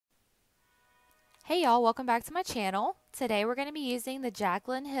Hey y'all, welcome back to my channel. Today we're going to be using the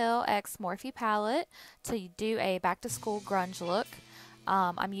Jaclyn Hill X Morphe palette to do a back to school grunge look.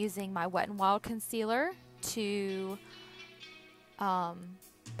 I'm using my Wet n Wild concealer to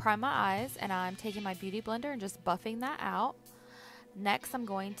prime my eyes, and I'm taking my beauty blender and just buffing that out. Next I'm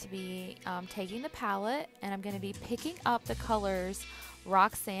going to be taking the palette and I'm going to be picking up the colors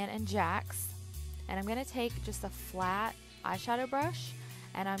Roxanne and Jax, and I'm going to take just a flat eyeshadow brush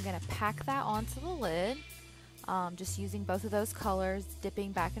and I'm going to pack that onto the lid, just using both of those colors,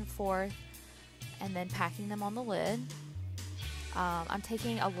 dipping back and forth, and then packing them on the lid. I'm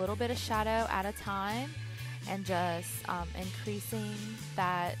taking a little bit of shadow at a time and just increasing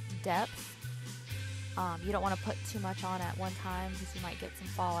that depth. You don't want to put too much on at one time because you might get some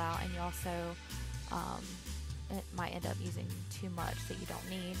fallout, and you also it might end up using too much that you don't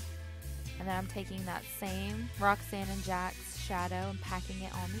need. And then I'm taking that same Roxanne and Jax shadow and packing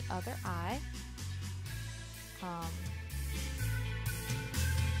it on the other eye.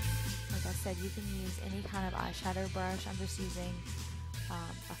 Like I said, you can use any kind of eyeshadow brush. I'm just using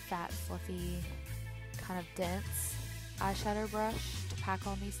a fat, fluffy, kind of dense eyeshadow brush to pack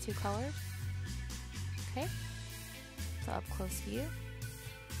on these two colors. Okay, so up close view.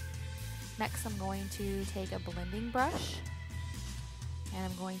 Next, I'm going to take a blending brush and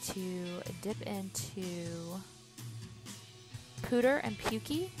I'm going to dip into Pooter and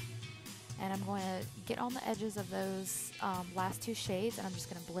Pukey, and I'm going to get on the edges of those last two shades, and I'm just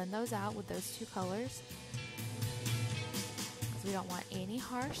going to blend those out with those two colors because we don't want any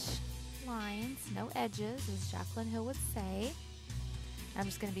harsh lines, no edges, as Jaclyn Hill would say. And I'm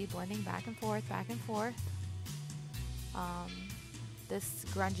just going to be blending back and forth, back and forth. This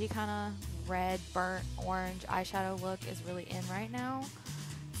grungy kind of red, burnt orange eyeshadow look is really in right now,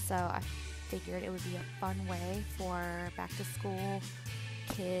 so I figured it would be a fun way for back to school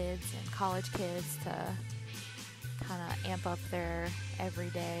kids and college kids to kind of amp up their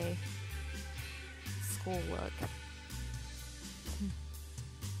everyday school look.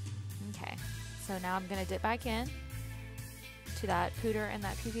 Okay, so now I'm going to dip back in to that Pooter and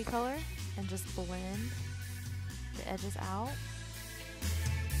that Pukey color and just blend the edges out.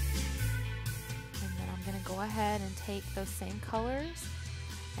 And then I'm going to go ahead and take those same colors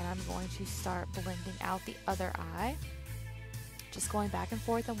and I'm going to start blending out the other eye. Just going back and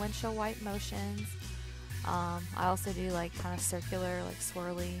forth in windshield wipe motions. I also do like kind of circular, like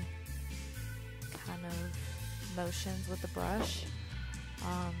swirly kind of motions with the brush.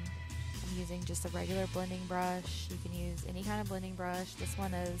 I'm using just a regular blending brush. You can use any kind of blending brush. This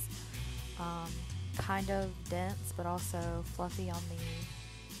one is kind of dense but also fluffy on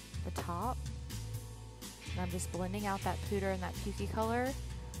the top. And I'm just blending out that Pooter and that Pukey color,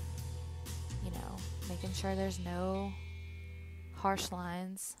 you know, making sure there's no harsh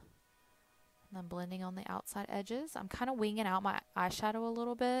lines. And I'm blending on the outside edges. I'm kind of winging out my eyeshadow a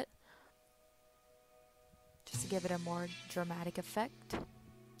little bit just to give it a more dramatic effect.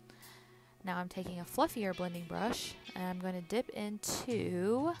 Now I'm taking a fluffier blending brush and I'm going to dip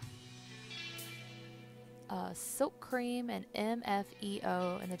into Silk Cream and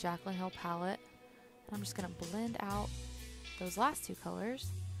MFEO in the Jaclyn Hill palette. And I'm just going to blend out those last two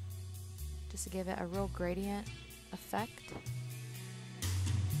colors just to give it a real gradient effect.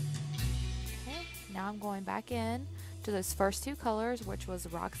 Okay, now I'm going back in to those first two colors, which was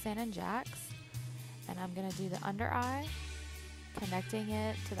Roxanne and Jax, and I'm going to do the under eye, connecting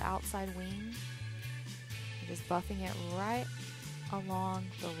it to the outside wing, and just buffing it right along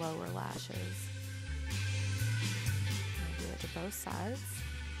the lower lashes. I'm going to do it to both sides.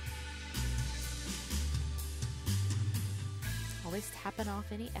 Always tapping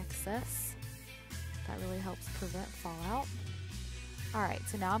off any excess. That really helps prevent fallout. Alright,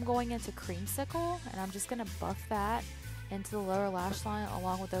 so now I'm going into Creamsicle, and I'm just going to buff that into the lower lash line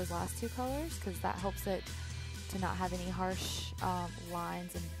along with those last two colors because that helps it to not have any harsh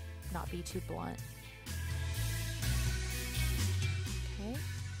lines and not be too blunt. Okay,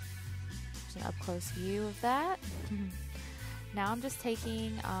 just an up close view of that. Now I'm just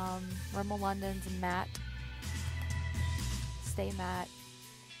taking Rimmel London's matte Stay Matte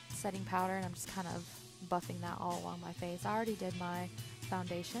setting powder, and I'm just kind of buffing that all along my face. I already did my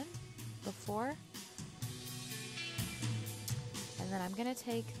foundation before. And then I'm going to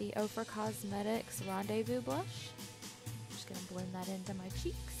take the Ofra Cosmetics Rendezvous blush. I'm just going to blend that into my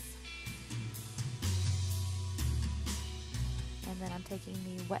cheeks. And then I'm taking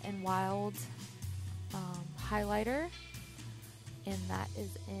the Wet n Wild highlighter, and that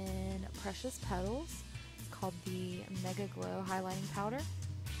is in Precious Petals. It's called the Mega Glow Highlighting Powder.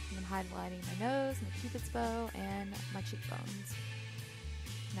 And I'm highlighting my nose, my cupid's bow, and my cheekbones.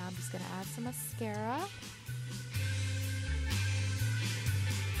 Now I'm just going to add some mascara.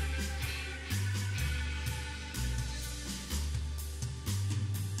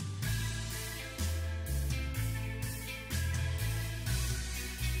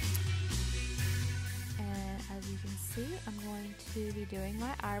 See, I'm going to be doing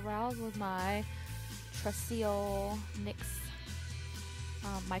my eyebrows with my trusty old NYX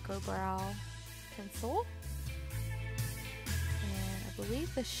micro brow pencil, and I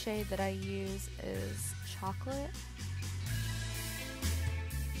believe the shade that I use is chocolate.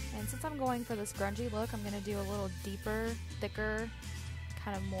 And since I'm going for this grungy look, I'm going to do a little deeper, thicker,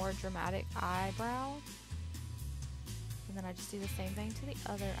 kind of more dramatic eyebrow, and then I just do the same thing to the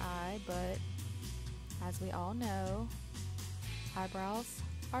other eye. But as we all know, eyebrows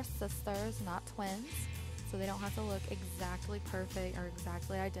are sisters, not twins, so they don't have to look exactly perfect or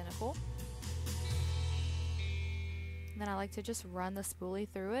exactly identical. And then I like to just run the spoolie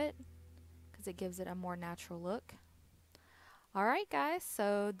through it because it gives it a more natural look. Alright guys,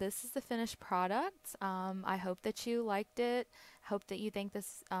 so this is the finished product. I hope that you liked it. Hope that you think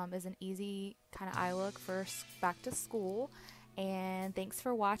this is an easy kind of eye look for back to school. And thanks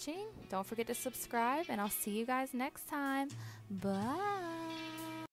for watching. Don't forget to subscribe, and I'll see you guys next time. Bye.